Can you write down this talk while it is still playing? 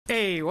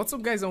Hey, what's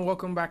up guys, and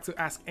welcome back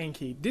to Ask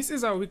Enki. This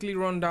is our weekly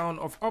rundown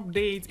of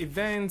updates,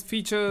 events,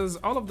 features,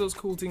 all of those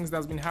cool things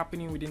that's been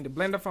happening within the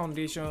Blender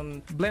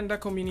Foundation, Blender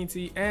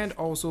community, and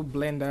also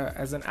Blender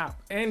as an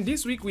app. And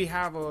this week we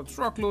have a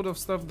truckload of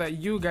stuff that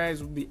you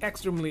guys will be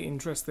extremely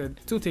interested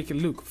to take a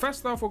look.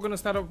 First off, we're going to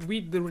start off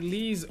with the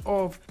release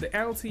of the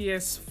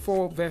LTS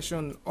 4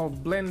 version of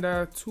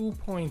Blender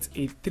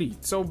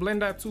 2.83. So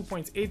Blender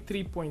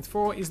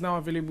 2.83.4 is now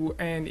available,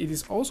 and it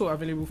is also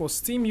available for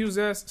Steam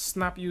users,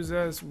 Snap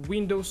users,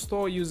 Windows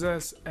Store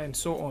users, and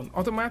so on.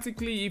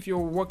 Automatically, if you're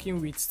working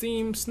with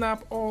Steam,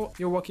 Snap, or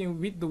you're working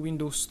with the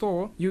Windows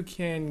Store, you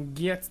can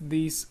get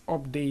this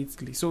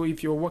update. So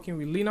if you're working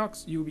with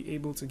Linux, you'll be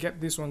able to get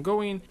this one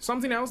going.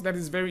 Something else that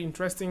is very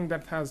interesting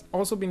that has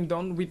also been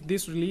done with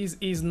this release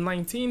is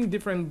 19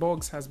 different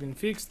bugs has been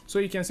fixed. So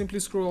you can simply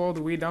scroll all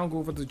the way down, go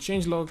over to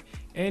changelog,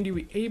 and you'll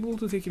be able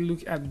to take a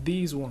look at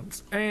these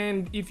ones.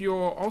 And if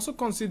you're also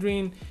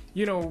considering,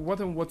 you know,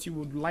 what you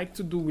would like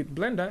to do with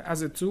Blender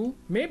as a tool,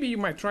 maybe you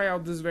might try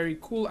out this very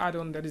cool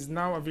add-on that is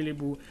now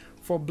available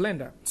for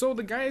Blender. So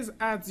the guys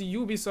at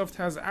UBISOFT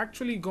has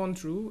actually gone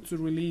through to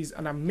release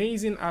an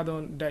amazing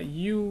add-on that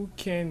you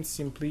can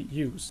simply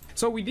use.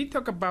 So we did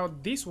talk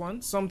about this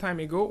one some time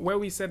ago, where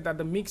we said that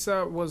the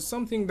mixer was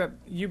something that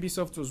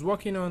Ubisoft was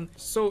working on.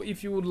 So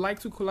if you would like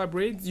to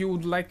collaborate, you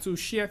would like to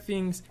share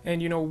things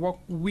and, you know, work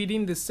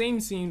within the same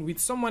scene with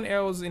someone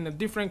else in a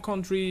different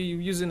country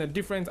using a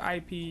different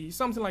IP,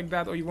 something like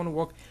that, or you want to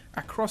work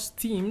across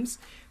teams,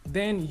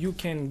 then you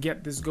can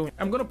get this going.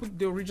 I'm gonna put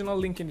the original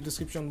link in the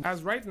description,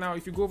 as right now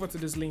if you go over to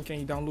this link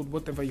and you download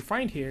whatever you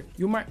find here,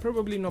 you might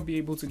probably not be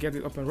able to get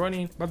it up and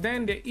running, but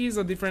then there is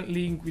a different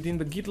link within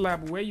the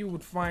GitLab where you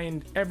would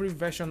find every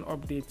version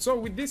update. So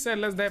with this said,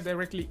 let's dive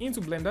directly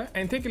into Blender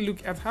and take a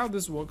look at how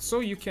this works so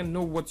you can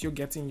know what you're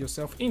getting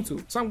yourself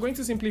into. So I'm going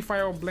to simply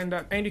fire up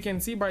Blender, and you can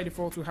see by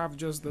default we have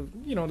just the,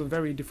 you know, the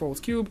very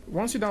default cube.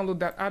 Once you download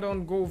that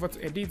add-on, go over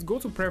to edit, go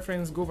to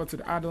preference, go over to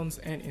the add-ons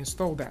and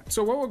install that.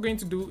 So what we're going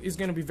to do is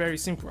going to be very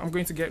simple. I'm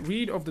going to get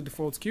rid of the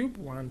default cube,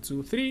 1,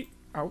 2, 3,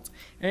 out.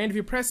 And if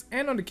you press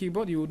N on the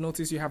keyboard, you will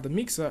notice you have the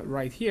mixer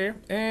right here,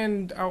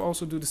 and I'll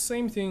also do the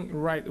same thing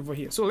right over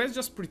here. So let's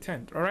just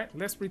pretend, all right?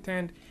 Let's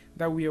pretend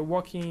that we are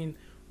working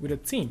with a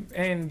team,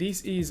 and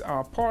this is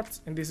our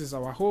part and this is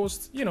our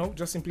host. You know,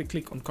 just simply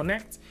click on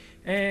connect,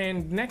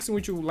 and next thing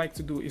which you would like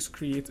to do is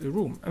create a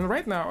room. And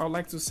right now I'd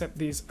like to set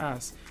this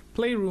as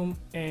playroom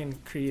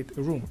and create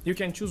a room. You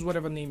can choose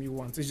whatever name you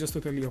want, it's just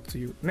totally up to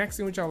you. Next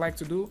thing which I like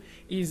to do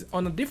is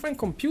on a different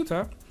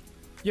computer,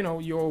 you know,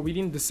 you're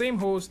within the same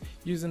host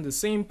using the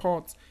same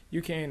port,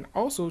 you can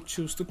also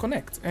choose to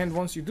connect. And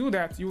once you do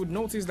that, you would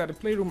notice that the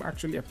playroom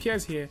actually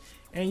appears here,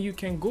 and you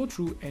can go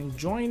through and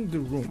join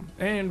the room.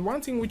 And one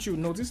thing which you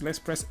notice, let's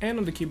press N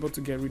on the keyboard to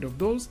get rid of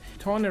those.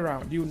 Turn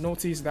around, you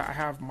notice that I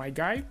have my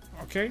guy.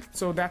 Okay,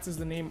 so that is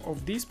the name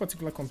of this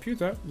particular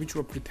computer which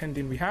we're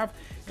pretending we have,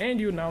 and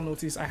you now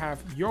notice I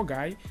have your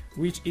guy,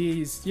 which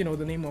is, you know,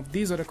 the name of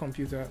this other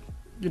computer,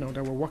 you know,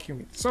 that we're working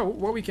with. So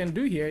what we can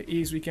do here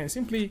is we can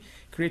simply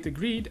create a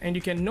grid, and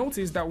you can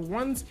notice that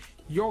once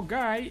your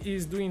guy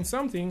is doing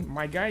something,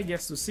 my guy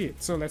gets to see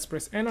it. So let's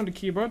press N on the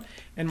keyboard,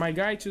 and my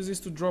guy chooses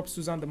to drop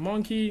Suzanne the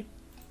monkey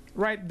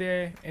right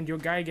there, and your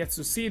guy gets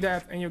to see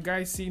that, and your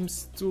guy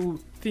seems to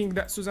think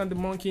that Suzanne the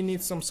monkey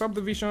needs some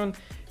subdivision,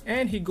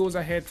 and he goes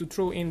ahead to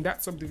throw in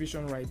that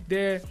subdivision right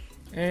there.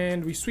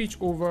 And we switch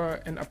over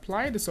and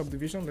apply the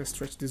subdivision. Let's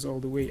stretch this all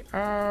the way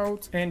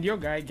out, and your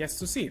guy gets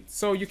to see it.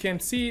 So you can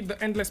see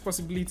the endless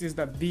possibilities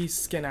that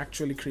this can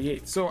actually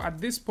create. So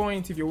at this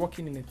point, if you're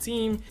working in a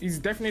team, it's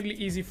definitely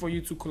easy for you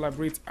to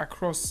collaborate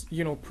across,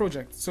 you know,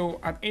 projects. So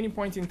at any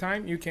point in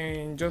time, you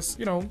can just,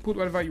 you know, put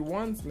whatever you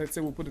want. Let's say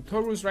we'll put the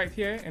torus right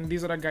here, and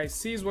this other guy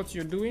sees what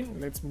you're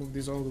doing. Let's move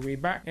this all the way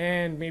back,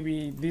 and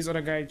maybe this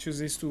other guy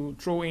chooses to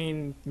throw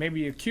in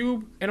maybe a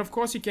cube. And of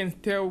course, you can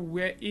tell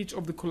where each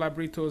of the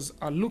collaborators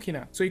are looking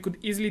at. So you could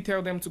easily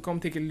tell them to come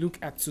take a look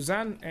at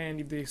Suzanne,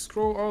 and if they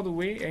scroll all the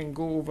way and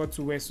go over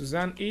to where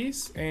Suzanne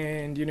is,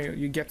 and you know,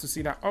 you get to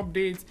see that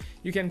update,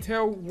 you can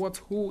tell what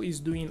who is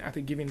doing at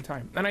a given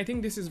time. And I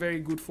think this is very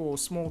good for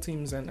small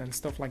teams and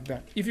stuff like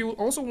that. If you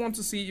also want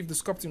to see if the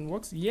sculpting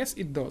works, yes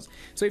it does.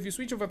 So if you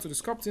switch over to the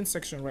sculpting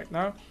section right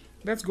now,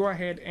 let's go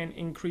ahead and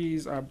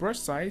increase our brush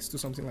size to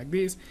something like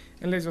this,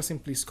 and let's just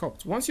simply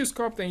sculpt. Once you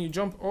sculpt and you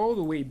jump all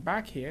the way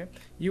back here,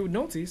 you would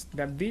notice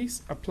that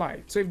this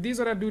applies. So if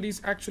this other dude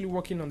is actually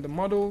working on the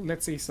model,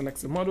 let's say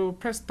select the model,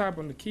 press tab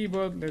on the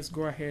keyboard, let's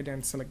go ahead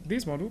and select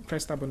this model,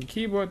 press tab on the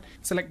keyboard,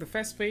 select the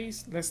first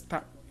face, let's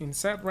tap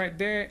insert right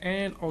there,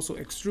 and also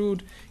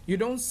extrude. You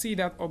don't see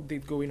that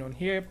update going on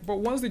here, but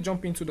once they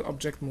jump into the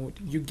object mode,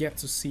 you get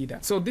to see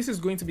that. So this is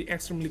going to be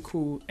extremely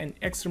cool and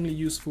extremely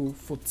useful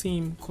for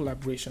team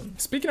collaboration.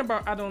 Speaking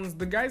about add-ons,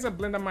 the guys at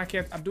Blender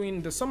Market are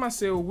doing the summer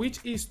sale, which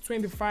is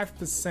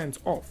 25%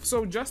 off.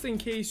 So just in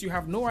case you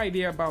have no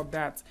idea about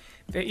that,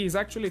 there is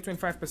actually a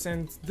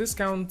 25%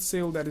 discount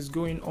sale that is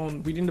going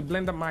on within the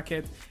Blender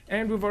Market,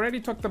 and we've already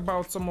talked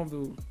about some of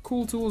the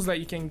cool tools that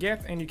you can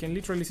get, and you can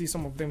literally see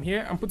some of them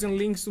here. I'm putting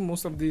links links to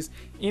most of this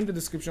in the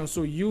description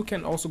so you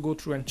can also go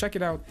through and check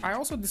it out. I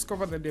also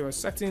discovered that there are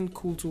certain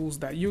cool tools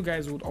that you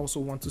guys would also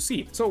want to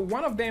see. So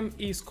one of them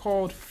is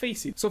called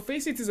Faceit. So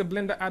Faceit is a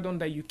Blender add-on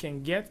that you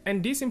can get,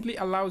 and this simply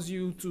allows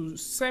you to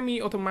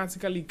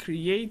semi-automatically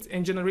create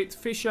and generate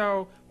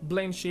facial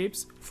blend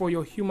shapes for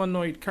your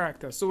humanoid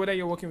character. So whether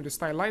you're working with a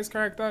stylized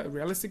character, a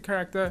realistic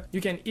character,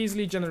 you can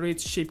easily generate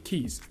shape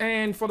keys.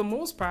 And for the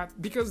most part,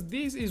 because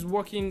this is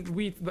working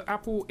with the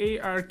Apple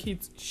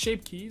ARKit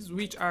shape keys,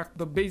 which are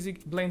the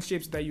basic blend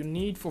shapes that you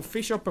need for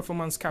facial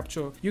performance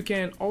capture, you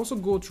can also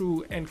go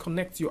through and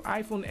connect your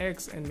iPhone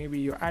X and maybe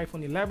your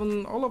iPhone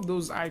 11, all of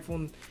those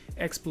iPhone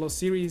X Plus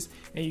series,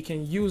 and you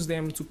can use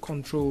them to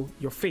control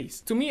your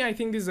face. To me, I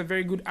think this is a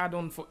very good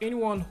add-on for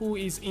anyone who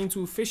is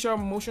into facial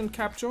motion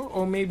capture,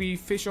 or maybe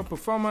facial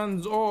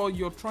performance, or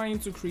you're trying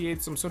to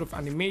create some sort of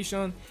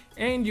animation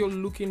and you're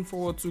looking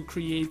forward to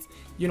create,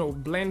 you know,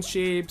 blend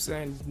shapes,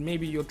 and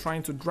maybe you're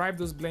trying to drive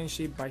those blend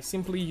shapes by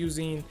simply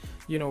using,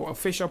 you know, a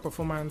facial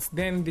performance.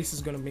 Then this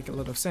is going to make a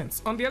lot of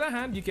sense. On the other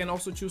hand, you can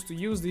also choose to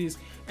use this,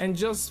 and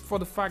just for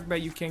the fact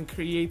that you can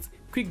create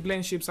quick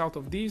blend shapes out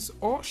of these,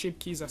 or shape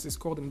keys as it's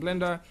called in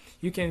Blender,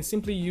 you can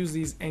simply use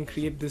these and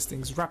create these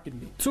things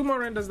rapidly. Two more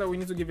renders that we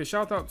need to give a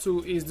shout out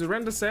to is the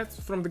render set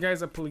from the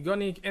guys at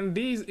Polygonic, and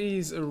this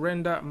is a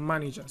render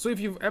manager. So if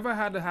you've ever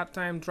had a hard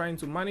time trying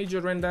to manage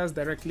your renders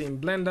directly in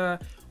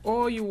Blender,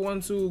 or you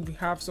want to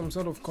have some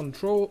sort of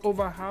control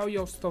over how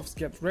your stuff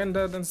gets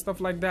rendered and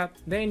stuff like that,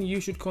 then you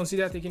should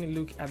consider taking a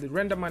look at the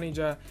render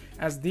manager,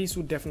 as this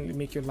would definitely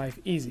make your life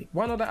easy.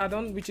 One other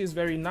add-on which is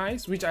very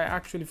nice, which I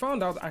actually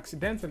found out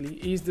accidentally,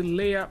 is the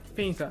layer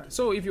painter.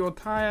 So if you're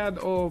tired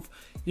of,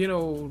 you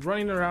know,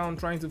 running around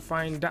trying to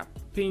find that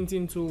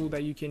painting tool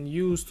that you can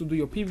use to do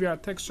your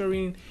PBR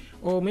texturing,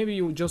 or maybe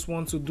you just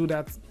want to do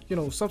that, you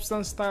know,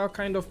 substance style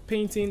kind of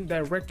painting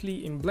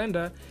directly in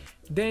Blender,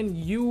 then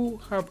you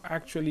have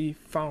actually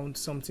found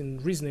something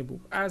reasonable,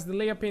 as the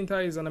layer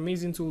painter is an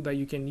amazing tool that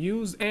you can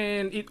use,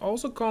 and it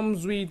also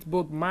comes with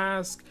both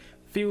mask,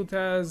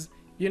 filters,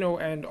 you know,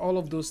 and all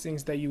of those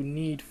things that you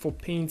need for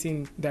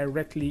painting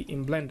directly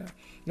in Blender.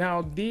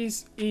 Now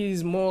this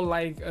is more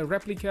like a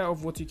replica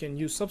of what you can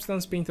use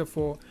Substance Painter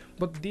for,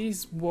 but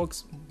this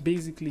works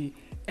basically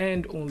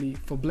and only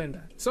for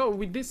Blender. So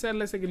with this said,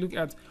 let's take a look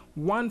at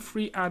one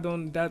free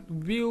add-on that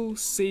will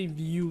save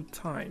you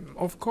time.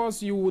 Of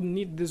course you would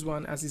need this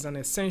one, as it's an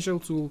essential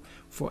tool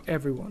for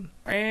everyone,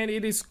 and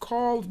it is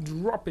called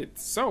Drop It.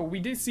 So we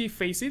did see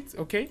Faceit,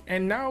 okay,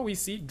 and now we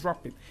see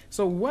Drop It.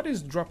 So what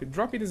is Drop It?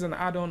 Drop It is an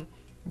add-on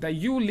that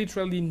you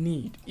literally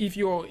need. If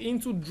you're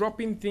into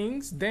dropping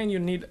things, then you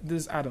need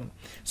this add-on.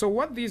 So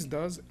what this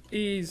does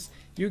is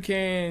you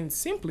can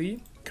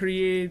simply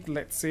create,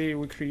 let's say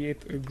we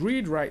create a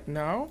grid right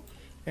now,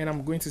 and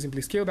I'm going to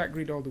simply scale that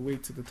grid all the way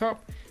to the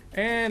top,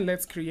 and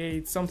let's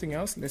create something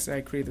else. Let's say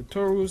I create a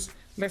torus.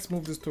 Let's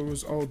move this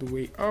torus all the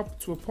way up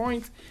to a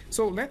point.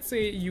 So let's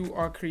say you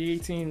are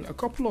creating a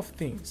couple of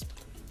things.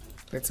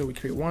 Let's say we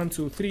create 1,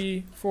 2,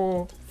 3,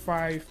 4,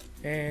 5,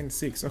 and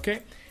 6,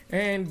 okay?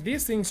 And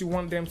these things, you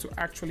want them to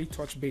actually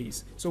touch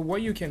base. So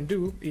what you can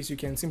do is you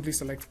can simply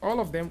select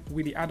all of them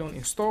with the add-on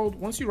installed.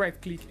 Once you right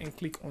click and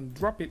click on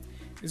Drop It,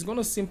 it's going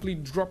to simply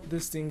drop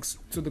these things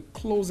to the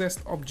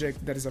closest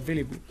object that is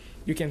available.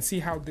 You can see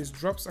how this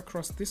drops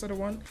across this other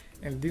one,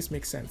 and this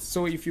makes sense.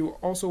 So if you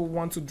also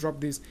want to drop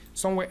this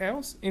somewhere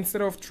else,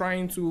 instead of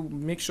trying to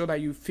make sure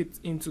that you fit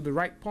into the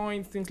right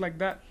point, things like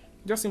that,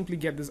 just simply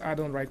get this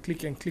add-on, right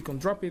click and click on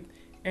Drop It,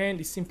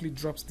 and it simply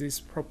drops this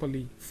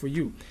properly for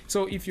you.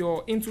 So if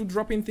you're into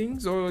dropping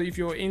things, or if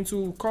you're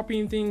into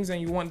copying things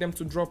and you want them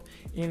to drop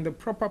in the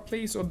proper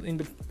place or in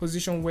the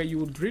position where you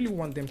would really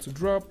want them to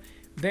drop,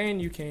 then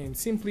you can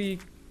simply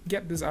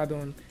get this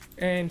add-on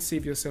and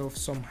save yourself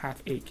some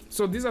heartache.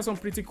 So these are some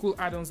pretty cool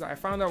add-ons that I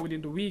found out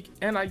within the week,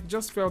 and I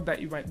just felt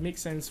that it might make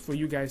sense for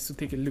you guys to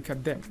take a look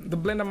at them. The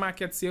Blender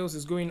Market sales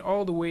is going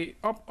all the way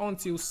up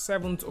until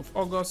 7th of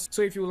August.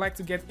 So if you would like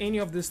to get any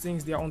of these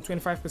things, they are on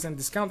 25%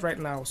 discount right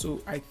now.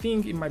 So I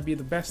think it might be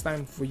the best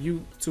time for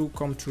you to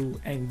come through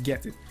and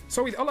get it.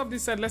 So with all of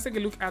this said, let's take a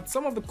look at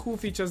some of the cool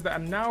features that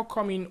are now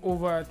coming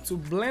over to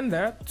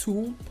Blender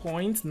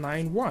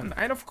 2.91.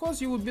 And of course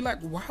you would be like,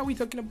 why are we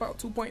talking about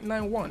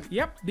 2.91?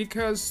 Yep,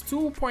 because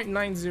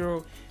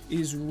 2.90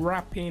 is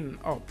wrapping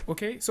up.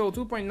 Okay, so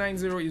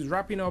 2.90 is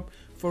wrapping up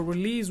for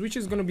release, which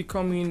is going to be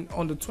coming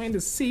on the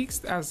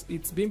 26th, as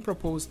it's been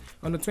proposed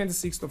on the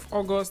 26th of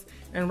August.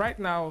 And right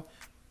now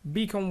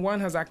Beacon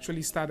 1 has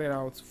actually started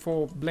out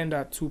for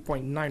Blender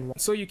 2.91.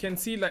 So you can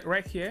see, like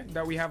right here,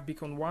 that we have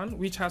Beacon 1,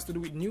 which has to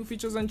do with new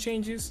features and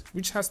changes,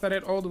 which has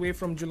started all the way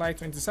from July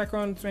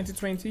 22nd,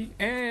 2020.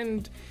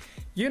 And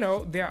you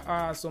know, there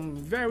are some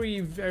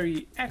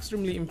very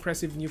extremely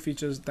impressive new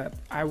features that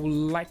I would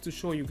like to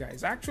show you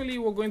guys. Actually,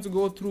 we're going to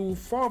go through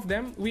 4 of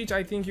them, which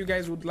I think you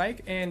guys would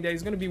like, and there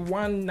is going to be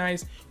one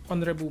nice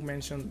honorable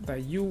mention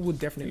that you would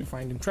definitely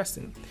find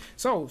interesting.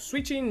 So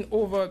switching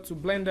over to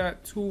Blender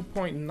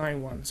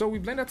 2.91. So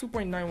with Blender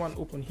 2.91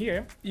 open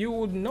here, you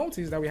would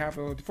notice that we have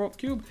a default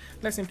cube.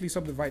 Let's simply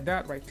subdivide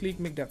that, right click,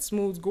 make that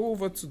smooth, go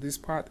over to this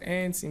part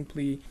and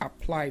simply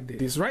apply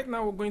this. Right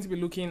now we're going to be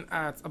looking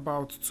at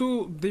about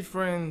 2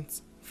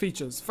 different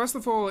features. First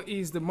of all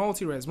is the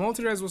multirez.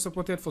 Multirez was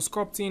supported for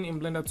sculpting in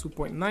Blender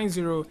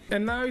 2.90,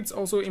 and now it's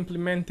also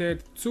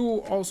implemented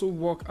to also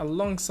work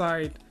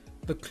alongside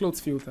the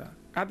clothes filter.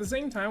 At the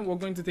same time, we're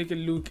going to take a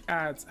look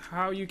at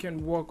how you can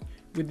work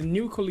with the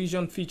new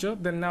collision feature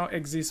that now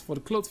exists for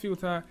the clothes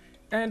filter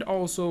and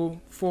also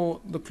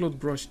for the cloth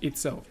brush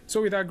itself.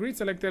 So with our grid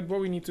selected, what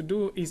we need to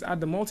do is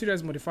add the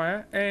multirez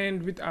modifier,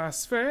 and with our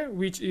sphere,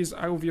 which is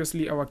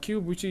obviously our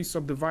cube, which is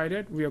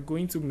subdivided, we are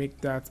going to make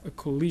that a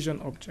collision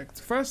object.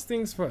 First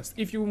things first,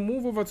 if you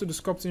move over to the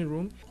sculpting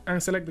room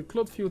and select the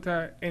cloth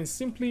filter and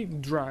simply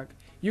drag,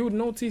 you would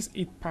notice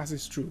it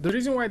passes through. The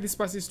reason why this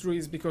passes through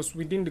is because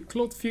within the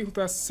cloth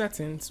filter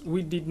settings,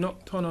 we did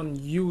not turn on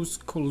use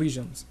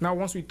collisions. Now,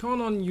 once we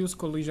turn on use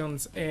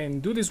collisions and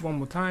do this one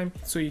more time,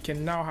 so you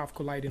can now have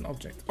colliding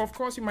objects. Of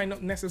course, you might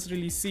not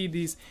necessarily see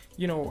this,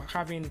 you know,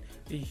 having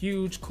a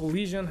huge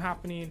collision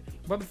happening,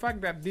 but the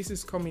fact that this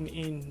is coming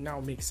in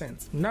now makes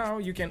sense. Now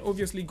you can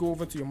obviously go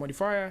over to your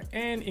modifier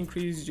and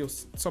increase your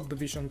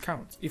subdivision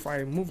count. If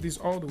I move this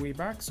all the way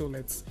back, so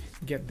let's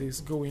get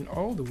this going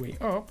all the way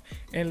up,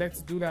 and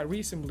let's do that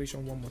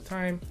resimulation one more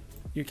time.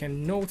 You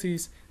can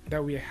notice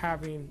that we're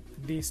having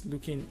this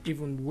looking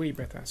even way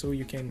better. So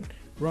you can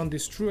run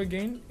this through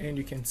again and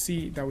you can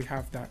see that we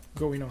have that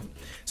going on.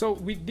 So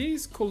with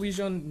this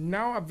collision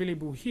now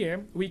available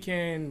here, we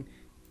can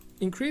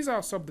increase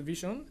our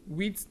subdivision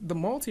with the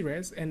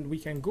multirez, and we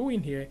can go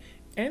in here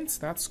and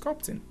start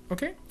sculpting.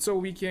 Okay, so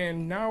we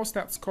can now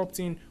start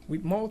sculpting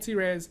with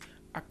multirez,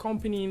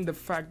 accompanying the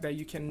fact that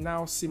you can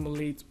now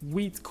simulate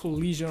with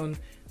collision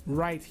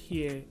right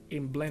here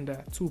in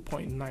Blender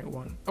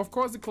 2.91. Of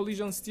course, the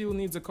collision still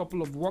needs a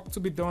couple of work to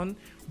be done,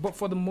 but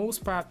for the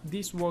most part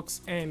this works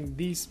and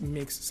this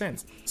makes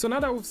sense. So now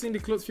that we've seen the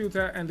cloth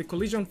filter and the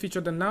collision feature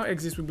that now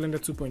exists with Blender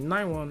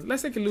 2.91,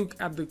 let's take a look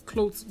at the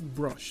cloth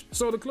brush.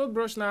 So the cloth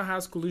brush now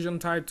has collision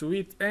tied to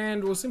it,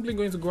 and we're simply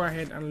going to go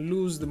ahead and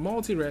lose the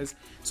multirez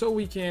so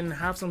we can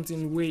have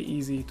something way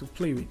easy to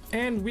play with.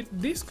 And with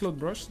this cloth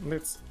brush,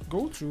 let's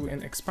go through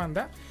and expand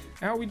that.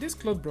 Now with this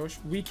cloth brush,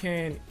 we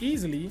can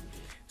easily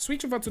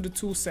switch over to the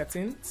tool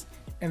settings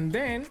and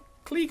then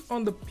click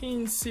on the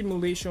pin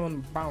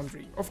simulation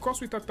boundary. Of course,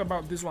 we talked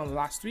about this one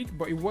last week,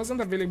 but it wasn't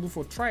available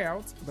for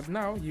tryouts, but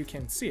now you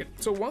can see it.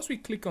 So once we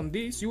click on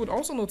this, you would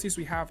also notice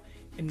we have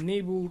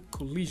enable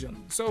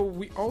collision. So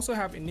we also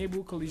have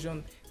enable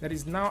collision that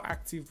is now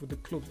active with the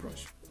cloth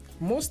brush.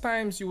 Most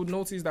times you would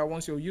notice that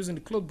once you're using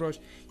the cloth brush,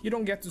 you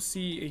don't get to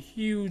see a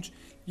huge,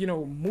 you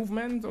know,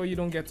 movement, or you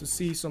don't get to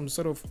see some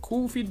sort of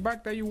cool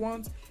feedback that you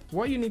want.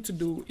 What you need to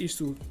do is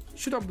to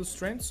shoot up the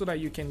strength so that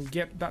you can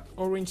get that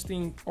orange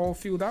thing all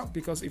filled out,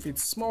 because if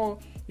it's small,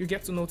 you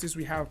get to notice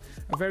we have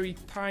a very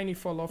tiny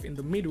fall off in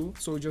the middle.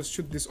 So just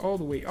shoot this all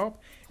the way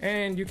up,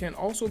 and you can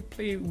also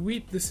play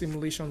with the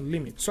simulation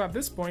limit. So at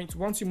this point,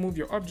 once you move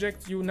your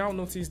object, you now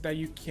notice that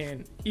you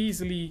can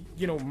easily,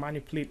 you know,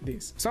 manipulate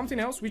this. Something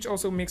else which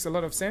also makes a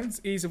lot of sense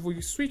is if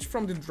we switch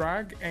from the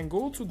drag and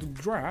go to the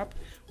grab,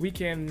 we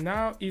can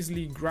now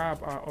easily grab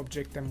our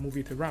object and move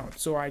it around.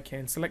 So I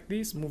can select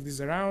this, move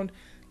this around.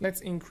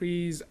 Let's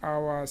increase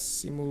our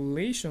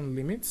simulation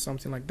limit,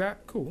 something like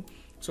that. Cool.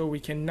 So we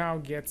can now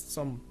get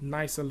some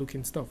nicer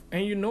looking stuff.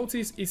 And you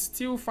notice it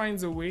still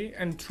finds a way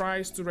and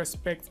tries to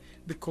respect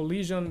the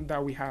collision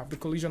that we have, the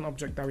collision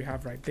object that we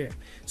have right there.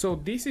 So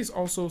this is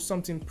also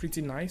something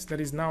pretty nice that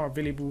is now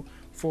available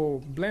for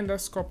Blender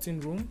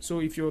sculpting room.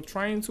 So if you're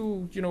trying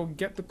to, you know,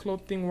 get the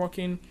cloth thing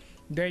working,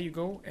 there you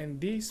go.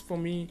 And this for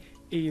me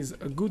is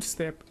a good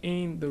step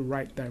in the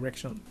right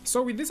direction.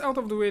 So with this out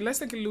of the way, let's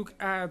take a look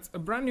at a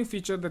brand new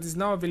feature that is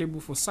now available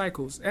for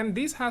cycles, and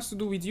this has to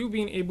do with you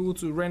being able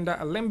to render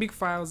Alembic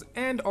files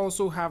and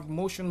also have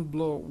motion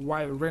blur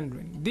while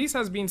rendering. This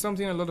has been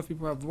something a lot of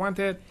people have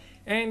wanted,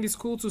 and it's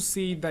cool to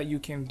see that you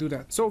can do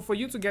that. So for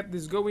you to get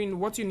this going,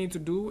 what you need to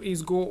do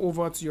is go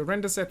over to your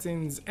render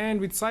settings,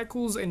 and with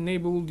cycles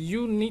enabled,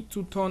 you need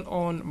to turn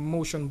on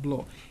motion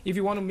blur. If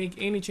you want to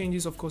make any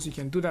changes, of course you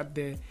can do that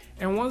there,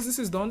 and once this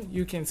is done,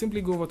 you can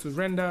simply go over to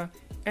render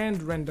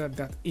and render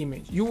that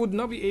image. You would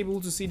not be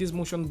able to see this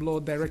motion blur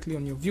directly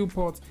on your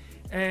viewport,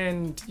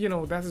 and you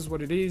know, that is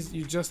what it is.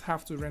 You just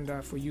have to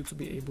render for you to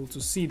be able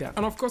to see that.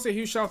 And of course, a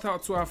huge shout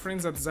out to our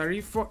friends at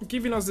Zarif for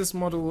giving us this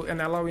model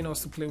and allowing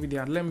us to play with the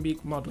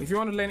Alembic model. If you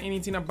want to learn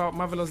anything about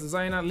Marvelous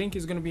Designer, link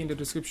is going to be in the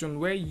description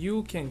where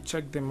you can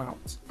check them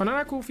out.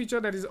 Another cool feature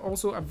that is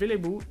also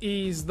available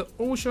is the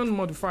Ocean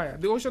Modifier.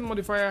 The Ocean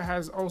Modifier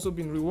has also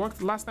been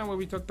reworked. Last time when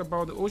we talked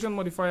about the Ocean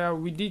Modifier,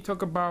 we did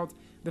talk about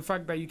the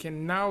fact that you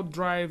can now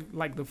drive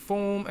like the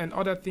foam and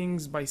other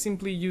things by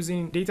simply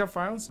using data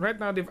files. Right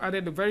now they've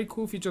added a very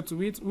cool feature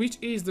to it, which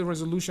is the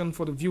resolution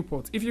for the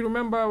viewport. If you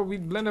remember,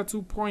 with Blender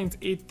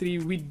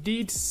 2.83 we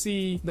did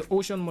see the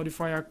ocean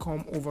modifier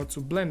come over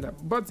to Blender,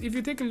 but if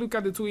you take a look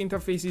at the two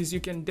interfaces, you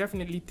can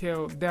definitely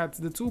tell that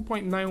the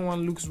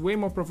 2.91 looks way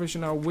more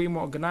professional, way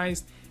more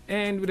organized,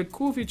 and with a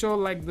cool feature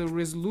like the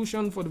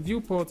resolution for the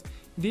viewport,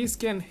 this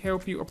can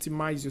help you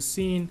optimize your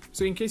scene.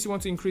 So in case you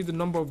want to increase the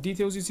number of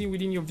details you see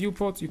within your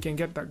viewport, you can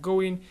get that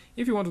going.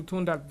 If you want to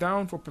tone that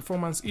down for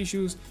performance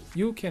issues,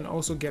 you can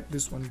also get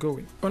this one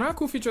going. Another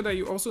cool feature that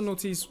you also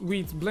notice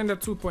with Blender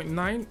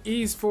 2.9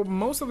 is for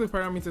most of the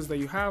parameters that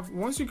you have,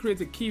 once you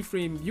create a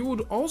keyframe, you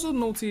would also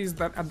notice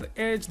that at the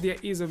edge there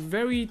is a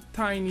very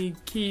tiny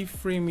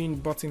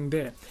keyframing button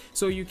there.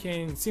 So you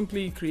can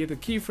simply create a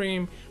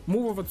keyframe,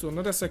 move over to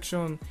another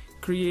section,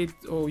 create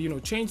or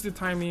change the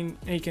timing,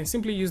 and you can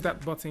simply use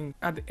that button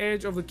at the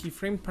edge of the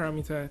keyframe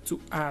parameter to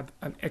add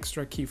an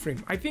extra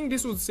keyframe. I think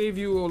this would save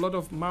you a lot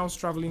of mouse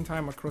traveling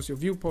time across your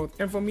viewport,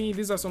 and for me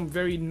these are some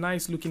very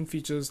nice looking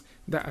features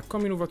that are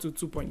coming over to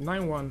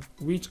 2.91,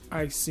 which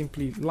I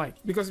simply like.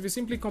 Because if you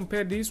simply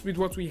compare this with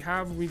what we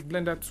have with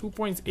Blender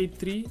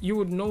 2.83, you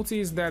would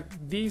notice that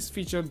this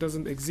feature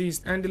doesn't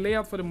exist, and the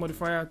layout for the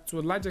modifier to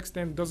a large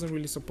extent doesn't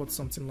really support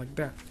something like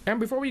that. And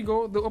before we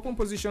go, the open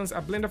positions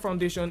at Blender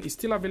Foundation is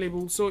still available.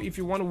 So if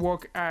you want to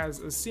work as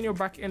a senior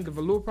backend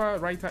developer,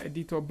 writer,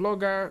 editor,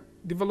 blogger,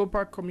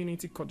 developer,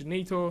 community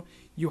coordinator,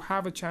 you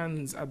have a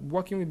chance at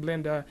working with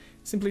Blender.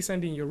 Simply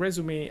send in your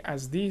resume,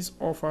 as these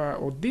offer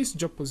or these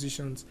job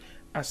positions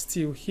are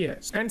still here.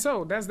 And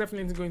so that's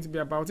definitely going to be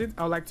about it.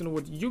 I'd like to know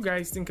what you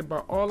guys think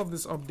about all of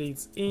these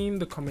updates in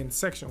the comment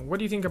section. What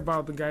do you think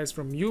about the guys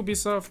from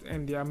Ubisoft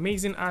and the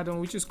amazing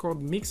add-on which is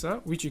called Mixer,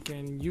 which you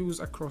can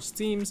use across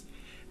teams?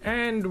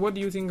 And what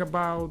do you think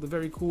about the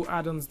very cool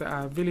add-ons that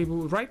are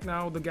available right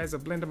now? The guys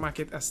at Blender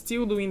Market are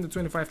still doing the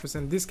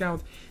 25%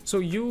 discount, so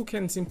you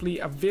can simply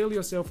avail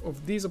yourself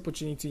of this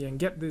opportunity and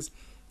get this.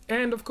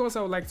 And of course,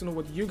 I would like to know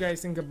what you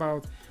guys think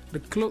about the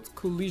cloth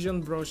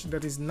collision brush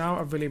that is now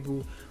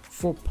available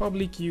for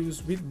public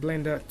use with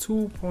Blender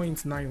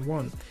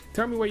 2.91.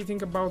 Tell me what you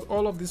think about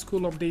all of these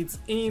cool updates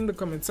in the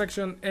comment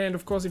section. And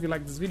of course, if you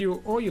like this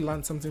video or you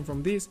learned something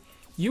from this,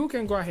 you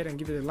can go ahead and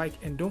give it a like,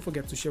 and don't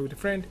forget to share with a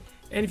friend.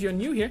 And if you're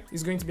new here,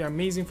 it's going to be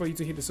amazing for you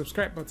to hit the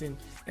subscribe button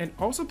and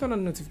also turn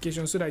on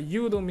notifications so that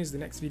you don't miss the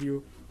next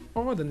video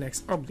or the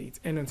next update.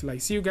 And until I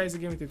see you guys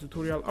again with a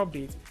tutorial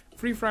update,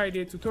 Free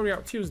Friday,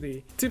 Tutorial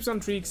Tuesday, tips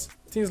and tricks,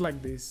 things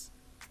like this.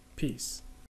 Peace.